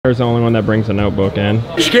Sarah's the only one that brings a notebook in.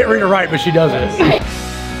 She can't read or write, but she does it.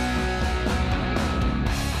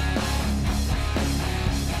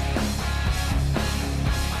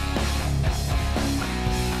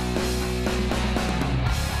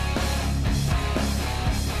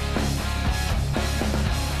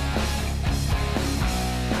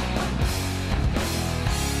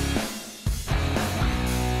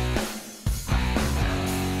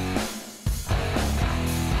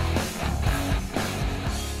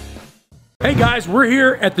 Hey guys, we're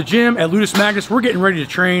here at the gym at Ludus Magnus. We're getting ready to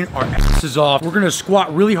train our asses off. We're gonna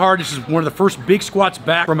squat really hard. This is one of the first big squats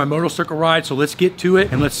back from my motorcycle ride, so let's get to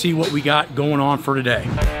it and let's see what we got going on for today.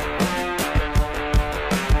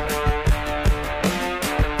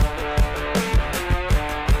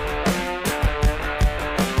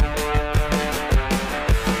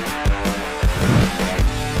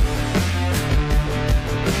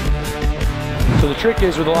 So the trick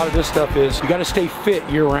is with a lot of this stuff is you gotta stay fit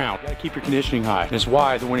year round. You gotta keep your conditioning high. That's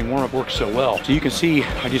why the Wenning warm-up works so well. So you can see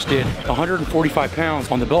I just did 145 pounds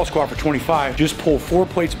on the belt squat for 25, just pull 4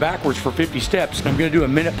 plates backwards for 50 steps. I'm gonna do a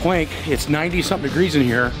minute plank. It's 90 something degrees in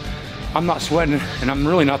here. I'm not sweating and I'm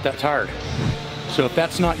really not that tired. So if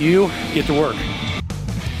that's not you, get to work.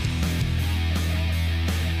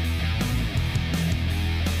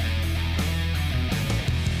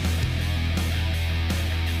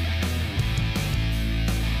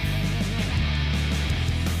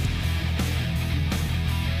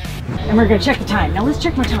 And we're gonna check the time. Now let's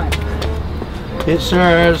check my time. It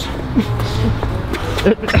says.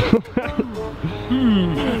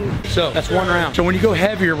 So that's 1 round. So when you go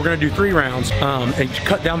heavier, we're gonna do 3 rounds and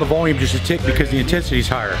cut down the volume just a tick because the intensity is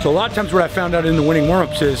higher. So a lot of times what I found out in the Wenning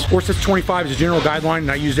warm-ups is 4 sets 25 is a general guideline,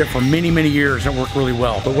 and I used it for many, many years and it worked really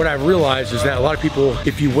well. But what I've realized is that a lot of people,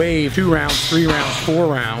 if you wave 2 rounds, 3 rounds, 4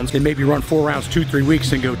 rounds, then maybe run 4 rounds 2-3 weeks,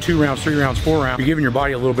 then go 2 rounds, 3 rounds, 4 rounds, you're giving your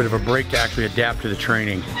body a little bit of a break to actually adapt to the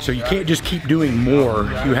training. So you can't just keep doing more,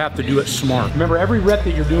 you have to do it smart. Remember, every rep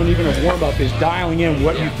that you're doing, even a warm-up, is dialing in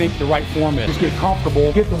what you think the right form is. Just get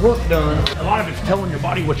comfortable, get the work done. A lot of it's telling your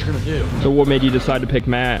body what you're gonna do. So what made you decide to pick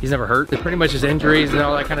Matt? He's never hurt. It's pretty much his injuries and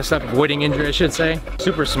all that kind of stuff. Avoiding injury, I should say.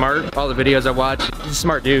 Super smart. All the videos I watch, he's a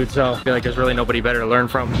smart dude, so I feel like there's really nobody better to learn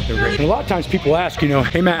from. And a lot of times people ask, you know,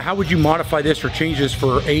 hey Matt, how would you modify this or change this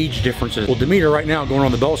for age differences? Well, Demeter right now going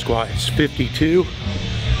on the belt squat is 52.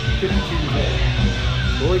 52.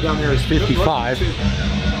 Roy down there is 55.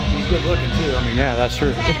 Good looking too. I mean, yeah, that's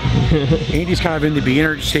true. Andy's kind of in the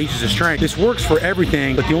beginner stages of strength. This works for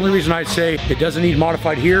everything, but the only reason I'd say it doesn't need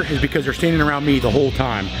modified here is because they're standing around me the whole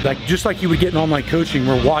time. Like, just like you would get in online coaching,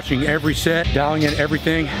 we're watching every set, dialing in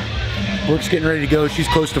everything. Brooke's getting ready to go. She's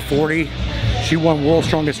close to 40. She won World's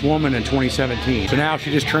Strongest Woman in 2017. So now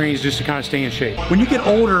she just trains just to kind of stay in shape. When you get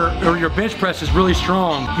older or your bench press is really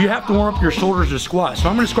strong, you have to warm up your shoulders to squat. So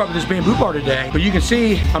I'm gonna squat with this bamboo bar today, but you can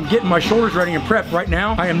see I'm getting my shoulders ready and prepped. Right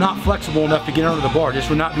now, I am not flexible enough to get under the bar. This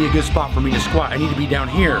would not be a good spot for me to squat. I need to be down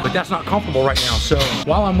here, but that's not comfortable right now. So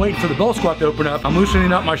while I'm waiting for the belt squat to open up, I'm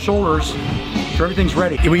loosening up my shoulders so everything's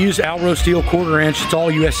ready. We use Alro steel 1/4 inch. It's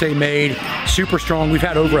all USA made, super strong. We've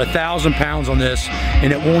had over 1,000 pounds on this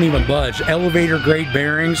and it won't even budge. Elevator grade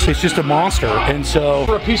bearings, it's just a monster. And so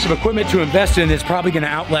for a piece of equipment to invest in that's probably gonna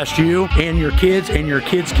outlast you and your kids and your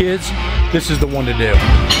kids' kids, this is the one to do. 2, 3,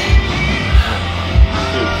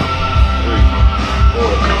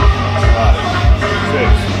 4, 5, 6,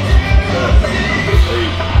 7,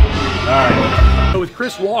 8, 9. So with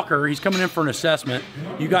Chris Walker, he's coming in for an assessment.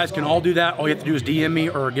 You guys can all do that. All you have to do is DM me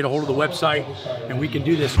or get a hold of the website and we can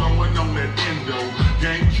do this.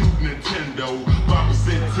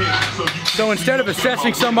 So instead of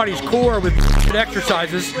assessing somebody's core with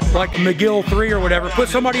exercises like McGill 3 or whatever, put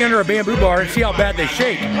somebody under a bamboo bar and see how bad they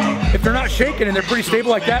shake. If they're not shaking and they're pretty stable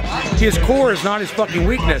like that, his core is not his fucking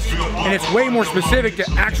weakness. And it's way more specific to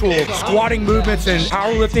actual squatting movements and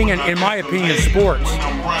powerlifting and, in my opinion, sports.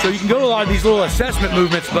 So you can go to a lot of these little assessment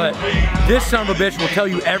movements, but this son of a bitch will tell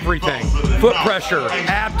you everything. Foot pressure,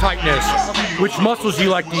 ab tightness, which muscles you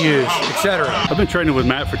like to use, etc. I've been training with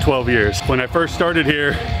Matt for 12 years. When I first started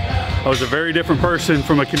here, I was a very different person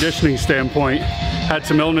from a conditioning standpoint. Had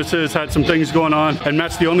some illnesses, had some things going on, and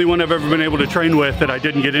Matt's the only one I've ever been able to train with that I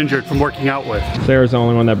didn't get injured from working out with. Sarah's the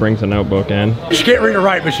only one that brings a notebook in. She can't read or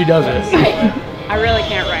write, but she does it. I really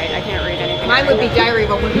can't write. I can't read anything. Mine would be diary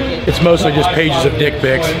of a weekend. It's mostly just pages of dick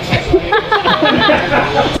pics.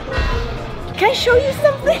 Can I show you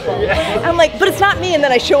something? I'm like, but it's not me. And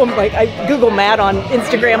then I show him, like, I Google Matt on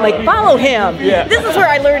Instagram, like, follow him. Yeah. This is where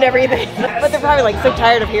I learned everything. But they're probably like so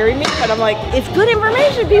tired of hearing me. But I'm like, it's good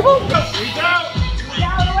information, people.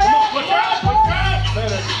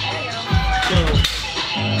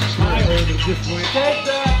 Take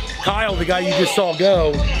that. Kyle, the guy you just saw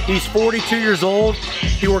go, he's 42 years old.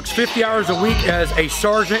 He works 50 hours a week as a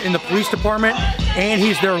sergeant in the police department, and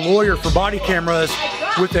he's their lawyer for body cameras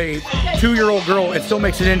with a 2-year-old girl and still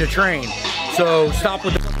makes it in to train. So stop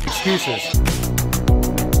with the excuses.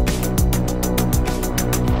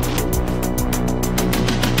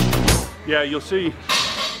 Yeah, you'll see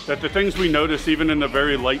that the things we notice even in the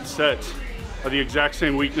very light sets are the exact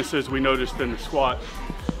same weaknesses we noticed in the squat.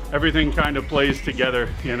 Everything kind of plays together,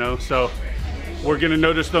 you know, so we're gonna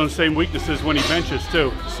notice those same weaknesses when he benches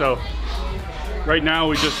too. So right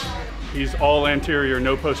now he's all anterior,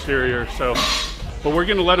 no posterior, so, but we're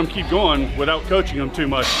gonna let him keep going without coaching him too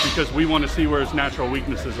much because we wanna see where his natural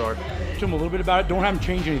weaknesses are. Talk to him a little bit about it, don't have him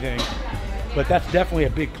change anything, but that's definitely a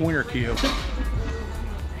big pointer to you.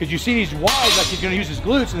 Because you see these wide, like he's gonna use his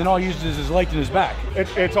glutes and then all he uses is his legs and his back.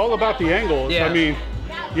 It's all about the angles. Yeah. I mean,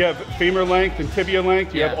 you have femur length and tibia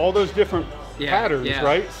length, you have all those different patterns,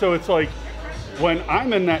 right? So it's like, when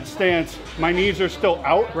I'm in that stance, my knees are still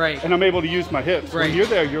out, and I'm able to use my hips. When you're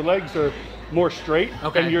there, your legs are more straight,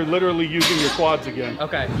 and you're literally using your quads again.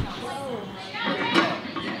 Okay.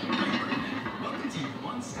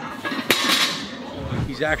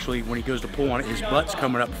 He's actually, when he goes to pull on it, his butt's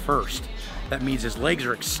coming up first. That means his legs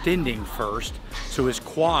are extending first, so his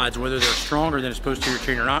quads, whether they're stronger than his posterior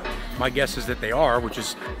chain or not, my guess is that they are, which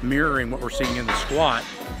is mirroring what we're seeing in the squat.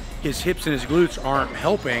 His hips and his glutes aren't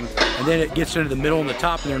helping, and then it gets into the middle and the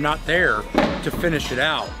top, and they're not there to finish it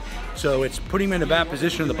out. So it's putting him in a bad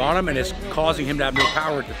position at the bottom, and it's causing him to have no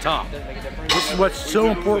power at the top. This is what's so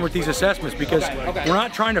important with these assessments, because we're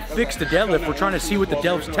not trying to fix the deadlift, we're trying to see what the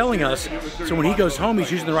deadlift's telling us, so when he goes home, he's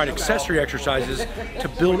using the right accessory exercises to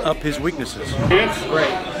build up his weaknesses.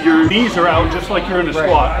 Your knees are out just like you're in a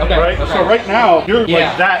squat, right? So right now, you're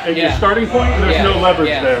like that at your starting point, and there's no leverage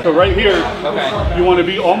there. So right here, you want to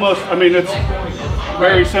be almost, I mean, it's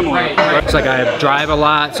very similar. It's like I drive a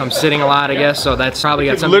lot, so I'm sitting a lot, I guess, so that's probably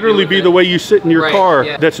got something literally be the way you sit in your car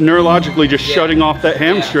that's neurologically just shutting off that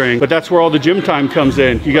hamstring, but that's where all the gym time comes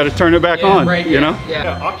in. You got to turn it back on, you know?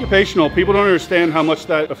 Occupational, people don't understand how much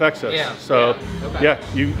that affects us. So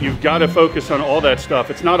you've got to focus on all that stuff.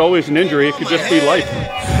 It's not always an injury, it could just be life.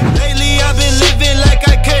 Lately I've been living like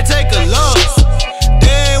I can't take a loss.